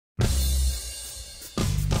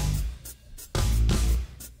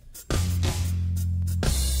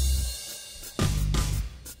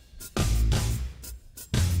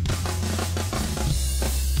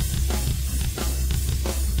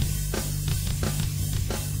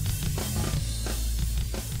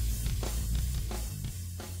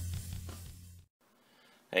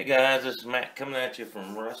Hey guys, this is Matt coming at you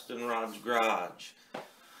from Rustin Rod's Garage.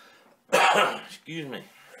 Excuse me,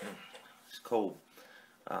 it's cold.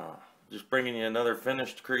 Just bringing you another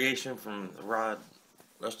finished creation from the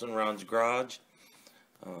Rustin Rod's Garage.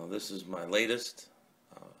 This is my latest.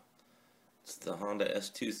 It's the Honda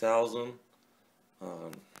S2000.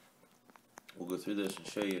 We'll go through this and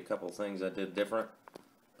show you a couple things I did different.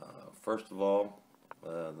 First of all,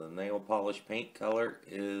 the nail polish paint color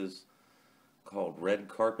is called Red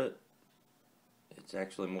Carpet. It's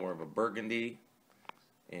actually more of a burgundy,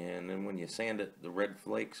 and then when you sand it, the red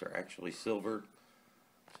flakes are actually silver,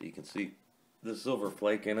 so you can see the silver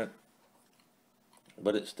flake in it,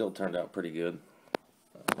 but it still turned out pretty good.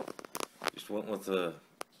 Just went with the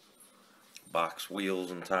box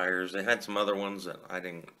wheels and tires. They had some other ones that I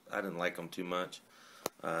didn't like them too much.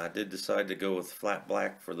 I did decide to go with flat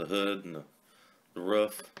black for the hood and the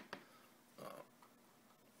roof.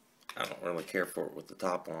 I don't really care for it with the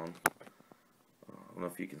top on. I don't know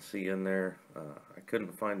if you can see in there. I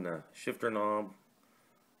couldn't find the shifter knob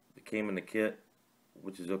that came in the kit,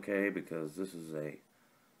 which is okay because this is a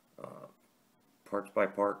Parts by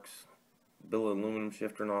Parks billet aluminum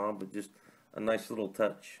shifter knob, but just a nice little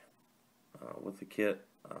touch with the kit.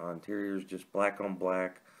 Interior is just black on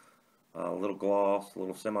black, a little gloss, a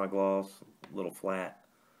little semi-gloss, a little flat,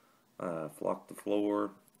 flock the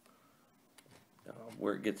floor.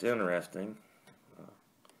 Where it gets interesting,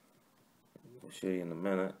 I'll show you in a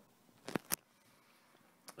minute.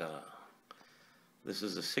 This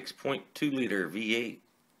is a 6.2 liter V8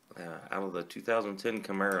 out of the 2010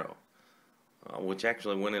 Camaro, which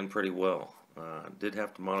actually went in pretty well. Did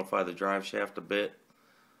have to modify the drive shaft a bit.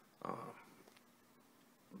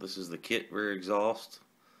 This is the kit rear exhaust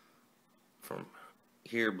from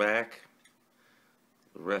here back.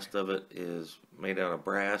 The rest of it is made out of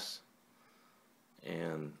brass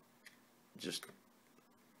and just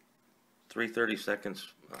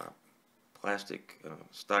 3/32 plastic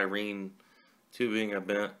styrene tubing I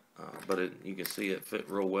bent, but you can see it fit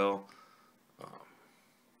real well.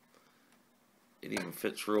 It even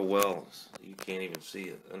fits real well. You can't even see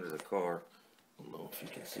it under the car. I don't know if you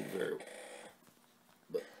can see very well,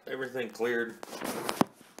 but everything cleared.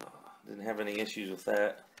 Didn't have any issues with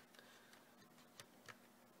that.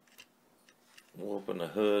 We'll open the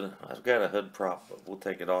hood. I've got a hood prop, but we'll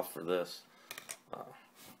take it off for this.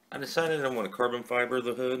 I decided I want to carbon fiber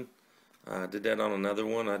the hood. I did that on another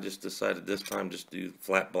one. I just decided this time just do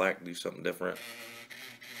flat black, do something different.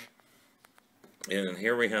 And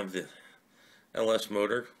here we have the LS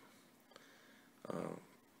motor.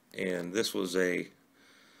 And this was a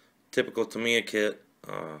typical Tamiya kit.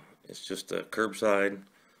 It's just a curbside.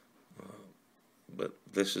 But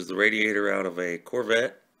this is the radiator out of a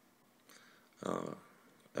Corvette.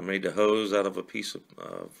 I made the hose out of a piece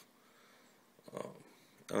of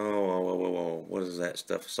what is that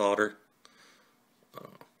stuff? Solder.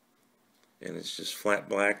 And it's just flat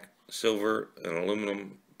black, silver, and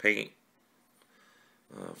aluminum paint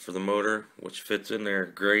for the motor, which fits in there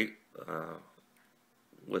great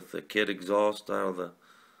with the kit exhaust out of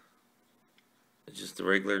just the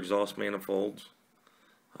regular exhaust manifolds.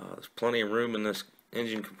 There's plenty of room in this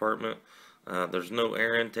engine compartment. There's no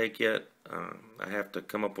air intake yet. I have to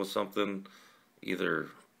come up with something, either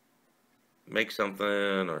make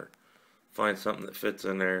something or find something that fits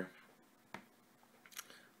in there.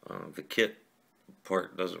 The kit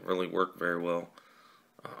part doesn't really work very well.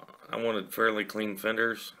 I wanted fairly clean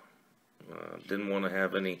fenders. Didn't want to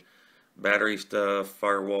have any battery stuff,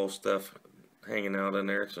 firewall stuff hanging out in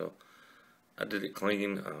there, so I did it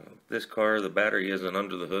clean. This car, the battery isn't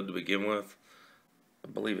under the hood to begin with. I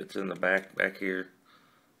believe it's in the back here,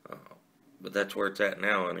 but that's where it's at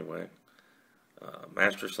now anyway.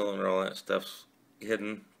 Master cylinder, all that stuff's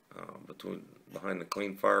hidden behind the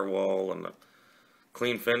clean firewall and the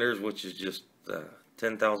clean fenders, which is just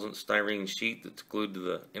 10,000 styrene sheet that's glued to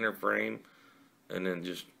the inner frame and then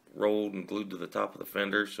just rolled and glued to the top of the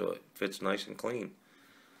fender so it fits nice and clean.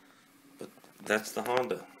 But that's the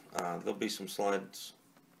Honda. There'll be some slides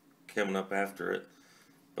coming up after it,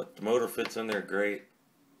 but the motor fits in there great.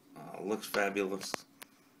 Looks fabulous.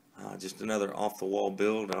 Just another off-the-wall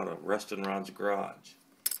build out of Rustin Rod's Garage.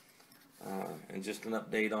 And just an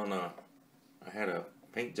update on I had a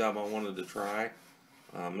paint job I wanted to try.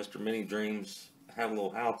 Mr. Mini Dreams had a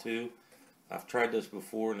little how-to. I've tried this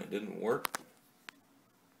before and it didn't work.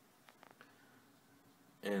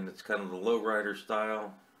 And it's kind of the lowrider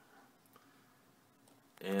style.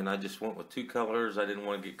 And I just went with two colors. I didn't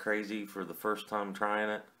want to get crazy for the first time trying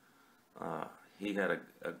it. He had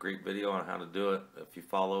a great video on how to do it. If you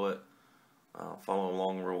follow it, follow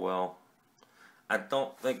along real well. I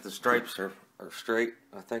don't think the stripes are are straight.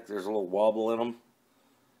 I think there's a little wobble in them.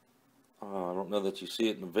 I don't know that you see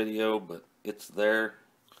it in the video, but it's there.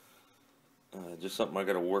 Just something I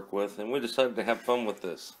got to work with. And we decided to have fun with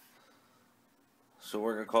this. So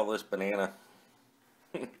we're going to call this Banana.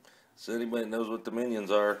 So anybody knows what the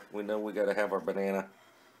minions are, we know we got to have our banana.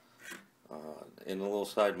 And a little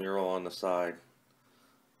side mural on the side.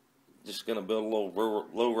 Just going to build a little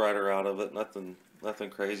low rider out of it. Nothing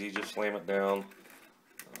crazy. Just slam it down.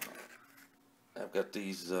 I've got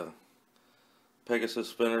these Pegasus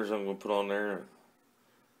spinners I'm going to put on there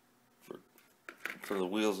for the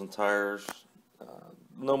wheels and tires.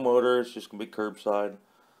 No motor, it's just going to be curbside.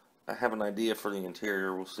 I have an idea for the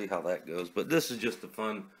interior, we'll see how that goes. But this is just a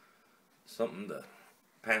fun, something to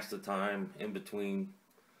pass the time in between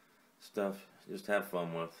stuff, just have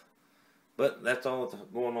fun with. But that's all that's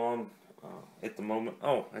going on at the moment.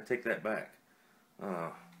 Oh, I take that back.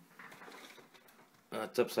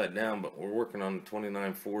 It's upside down, but we're working on the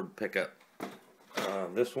 29 Ford pickup.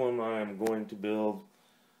 This one I am going to build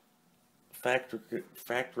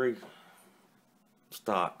factory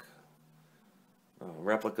stock,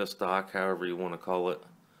 replica stock, however you want to call it.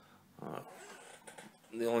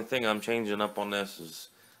 The only thing I'm changing up on this is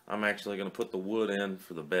I'm actually going to put the wood in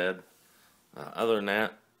for the bed. Other than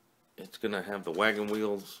that, it's going to have the wagon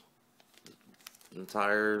wheels and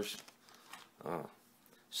tires.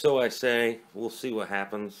 So I say, we'll see what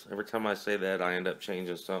happens. Every time I say that, I end up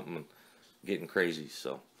changing something and getting crazy.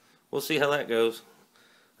 So we'll see how that goes.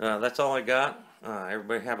 That's all I got.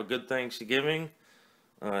 Everybody have a good Thanksgiving.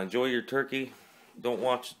 Enjoy your turkey. Don't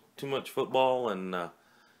watch too much football, and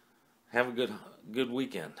have a good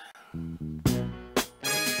weekend.